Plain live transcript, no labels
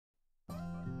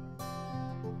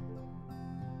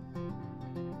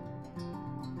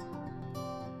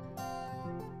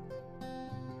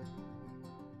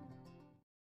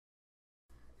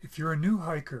If you're a new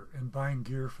hiker and buying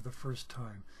gear for the first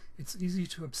time, it's easy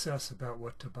to obsess about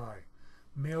what to buy.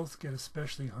 Males get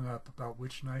especially hung up about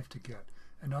which knife to get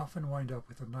and often wind up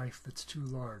with a knife that's too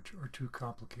large or too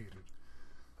complicated.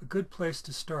 A good place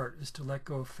to start is to let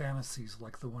go of fantasies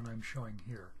like the one I'm showing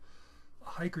here. A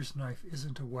hiker's knife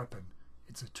isn't a weapon,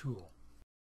 it's a tool.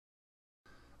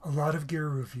 A lot of gear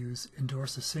reviews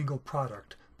endorse a single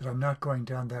product, but I'm not going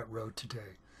down that road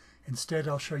today. Instead,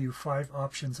 I'll show you 5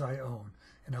 options I own,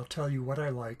 and I'll tell you what I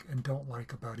like and don't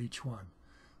like about each one.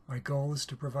 My goal is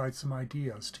to provide some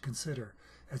ideas to consider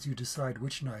as you decide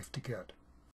which knife to get.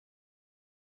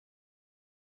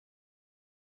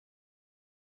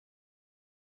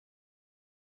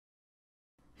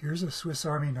 Here's a Swiss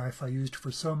Army knife I used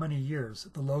for so many years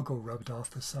the logo rubbed off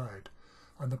the side.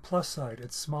 On the plus side,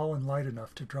 it's small and light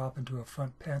enough to drop into a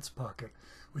front pants pocket,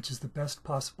 which is the best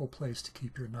possible place to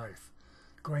keep your knife.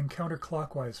 Going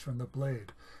counterclockwise from the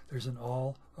blade, there's an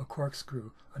awl, a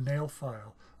corkscrew, a nail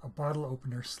file, a bottle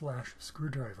opener /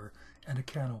 screwdriver, and a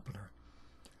can opener.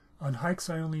 On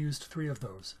hikes I only used 3 of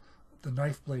those: the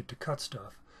knife blade to cut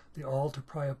stuff, the awl to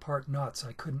pry apart knots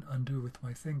I couldn't undo with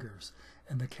my fingers,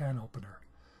 and the can opener.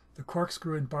 The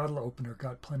corkscrew and bottle opener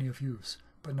got plenty of use,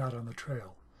 but not on the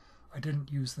trail. I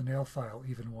didn't use the nail file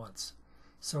even once.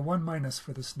 So one minus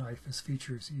for this knife is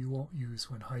features you won't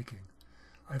use when hiking.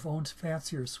 I've owned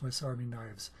fancier Swiss Army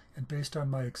knives, and based on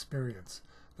my experience,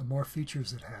 the more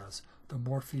features it has, the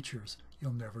more features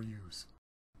you'll never use.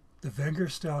 The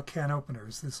Wenger-style can opener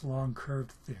is this long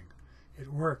curved thing.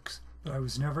 It works, but I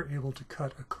was never able to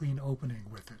cut a clean opening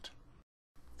with it.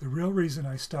 The real reason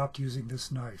I stopped using this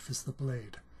knife is the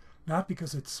blade. Not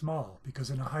because it's small, because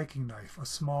in a hiking knife, a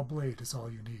small blade is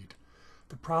all you need.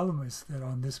 The problem is that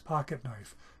on this pocket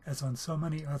knife, as on so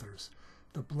many others,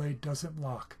 the blade doesn't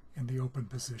lock in the open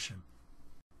position.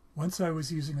 Once I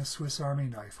was using a Swiss Army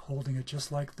knife, holding it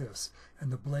just like this,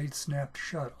 and the blade snapped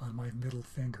shut on my middle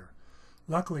finger.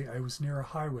 Luckily, I was near a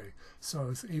highway, so I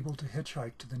was able to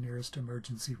hitchhike to the nearest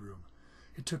emergency room.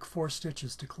 It took 4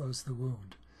 stitches to close the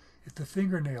wound. If the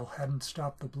fingernail hadn't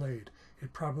stopped the blade,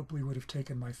 it probably would have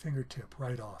taken my fingertip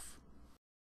right off.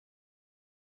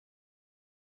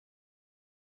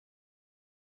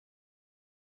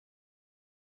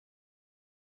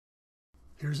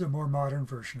 Here's a more modern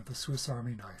version of the Swiss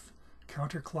Army knife.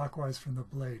 Counterclockwise from the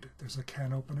blade, there's a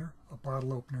can opener, a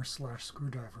bottle opener /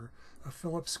 screwdriver, a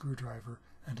Phillips screwdriver,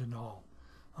 and an awl.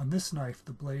 On this knife,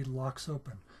 the blade locks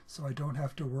open, so I don't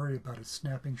have to worry about it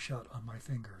snapping shut on my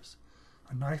fingers.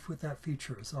 A knife with that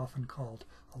feature is often called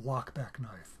a lockback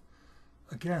knife.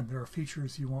 Again, there are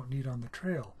features you won't need on the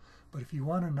trail, but if you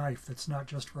want a knife that's not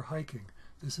just for hiking,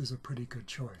 this is a pretty good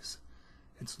choice.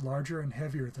 It's larger and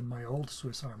heavier than my old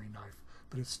Swiss Army knife,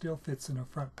 but it still fits in a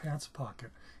front pants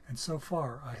pocket, and so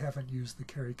far I haven't used the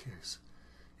carry case.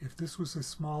 If this was as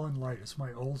small and light as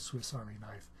my old Swiss Army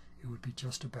knife, it would be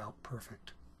just about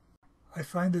perfect. I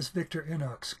find this Victor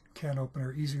Inox can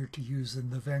opener easier to use than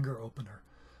the Wenger opener.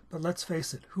 But let's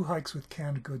face it, who hikes with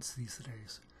canned goods these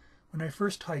days? When I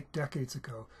first hiked decades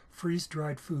ago,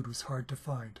 freeze-dried food was hard to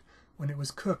find. When it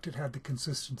was cooked, it had the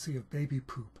consistency of baby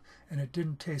poop, and it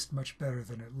didn't taste much better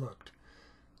than it looked.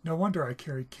 No wonder I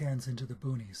carried cans into the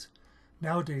boonies.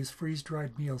 Nowadays,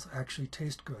 freeze-dried meals actually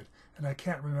taste good, and I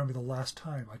can't remember the last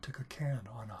time I took a can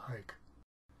on a hike.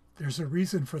 There's a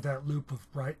reason for that loop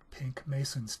of bright pink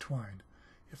mason's twine.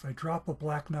 If I drop a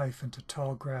black knife into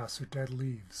tall grass or dead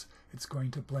leaves, it's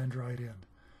going to blend right in.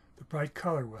 The bright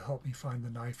color will help me find the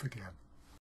knife again.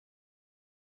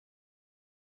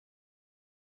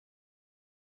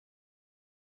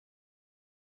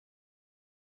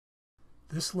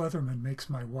 This Leatherman makes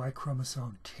my Y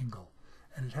chromosome tingle,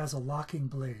 and it has a locking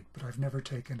blade, but I've never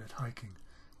taken it hiking.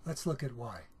 Let's look at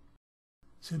why.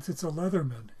 Since it's a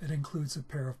Leatherman, it includes a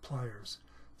pair of pliers.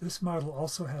 This model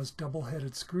also has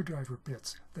double-headed screwdriver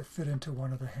bits that fit into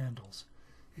one of the handles.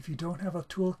 If you don't have a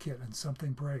toolkit and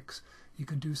something breaks, you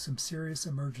can do some serious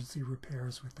emergency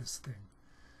repairs with this thing.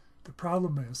 The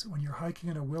problem is, when you're hiking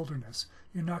in a wilderness,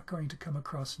 you're not going to come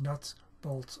across nuts,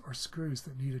 bolts, or screws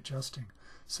that need adjusting.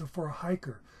 So for a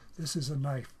hiker, this is a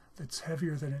knife that's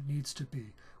heavier than it needs to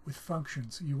be, with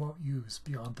functions you won't use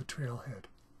beyond the trailhead.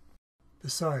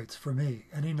 Besides, for me,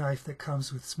 any knife that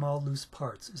comes with small loose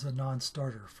parts is a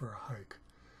non-starter for a hike.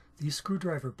 These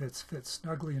screwdriver bits fit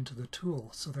snugly into the tool,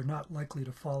 so they're not likely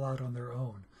to fall out on their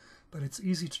own, but it's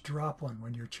easy to drop one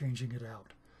when you're changing it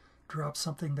out. Drop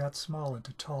something that small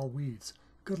into tall weeds,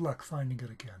 good luck finding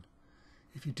it again.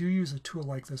 If you do use a tool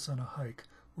like this on a hike,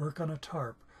 work on a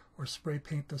tarp or spray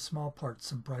paint the small parts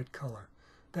some bright color.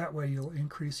 That way you'll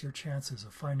increase your chances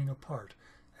of finding a part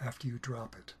after you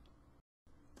drop it.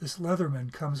 This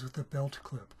Leatherman comes with a belt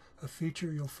clip, a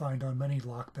feature you'll find on many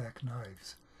lockback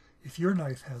knives. If your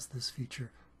knife has this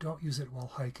feature, don't use it while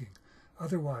hiking.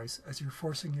 Otherwise, as you're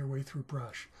forcing your way through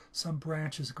brush, some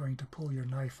branch is going to pull your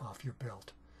knife off your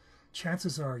belt.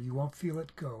 Chances are you won't feel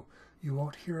it go, you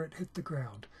won't hear it hit the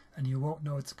ground, and you won't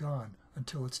know it's gone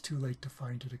until it's too late to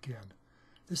find it again.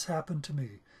 This happened to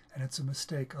me, and it's a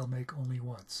mistake I'll make only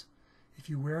once. If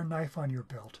you wear a knife on your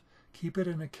belt, keep it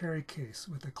in a carry case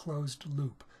with a closed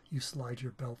loop you slide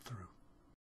your belt through.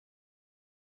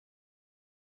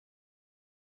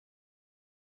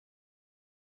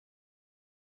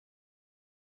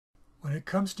 When it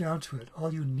comes down to it,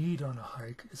 all you need on a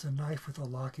hike is a knife with a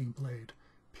locking blade,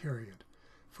 period.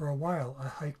 For a while, I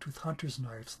hiked with hunter's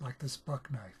knives like this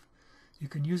buck knife. You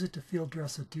can use it to field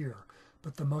dress a deer,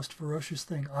 but the most ferocious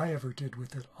thing I ever did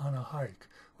with it on a hike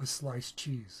was slice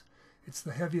cheese. It's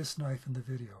the heaviest knife in the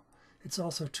video. It's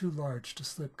also too large to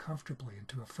slip comfortably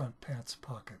into a front pants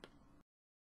pocket.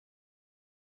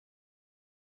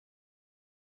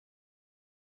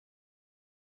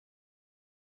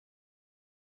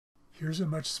 Here's a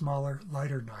much smaller,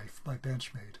 lighter knife by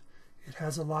Benchmade. It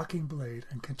has a locking blade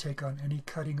and can take on any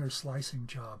cutting or slicing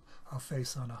job I'll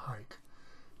face on a hike.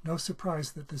 No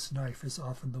surprise that this knife is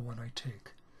often the one I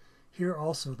take. Here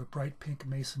also the bright pink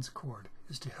mason's cord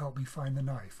is to help me find the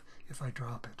knife if I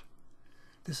drop it.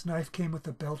 This knife came with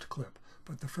a belt clip,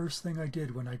 but the first thing I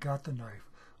did when I got the knife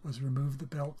was remove the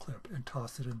belt clip and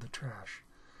toss it in the trash.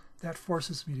 That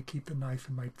forces me to keep the knife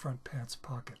in my front pants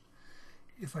pocket.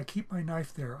 If I keep my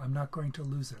knife there, I'm not going to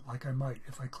lose it like I might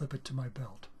if I clip it to my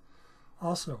belt.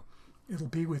 Also, it'll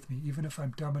be with me even if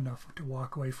I'm dumb enough to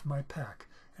walk away from my pack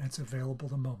and it's available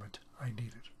the moment I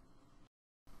need it.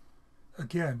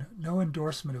 Again, no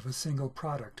endorsement of a single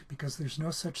product because there's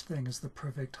no such thing as the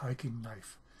perfect hiking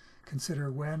knife.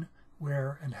 Consider when,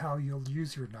 where, and how you'll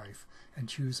use your knife and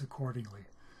choose accordingly.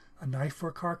 A knife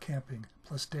for car camping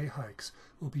plus day hikes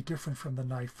will be different from the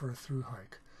knife for a through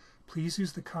hike. Please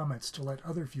use the comments to let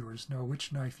other viewers know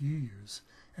which knife you use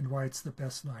and why it's the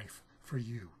best knife for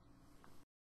you.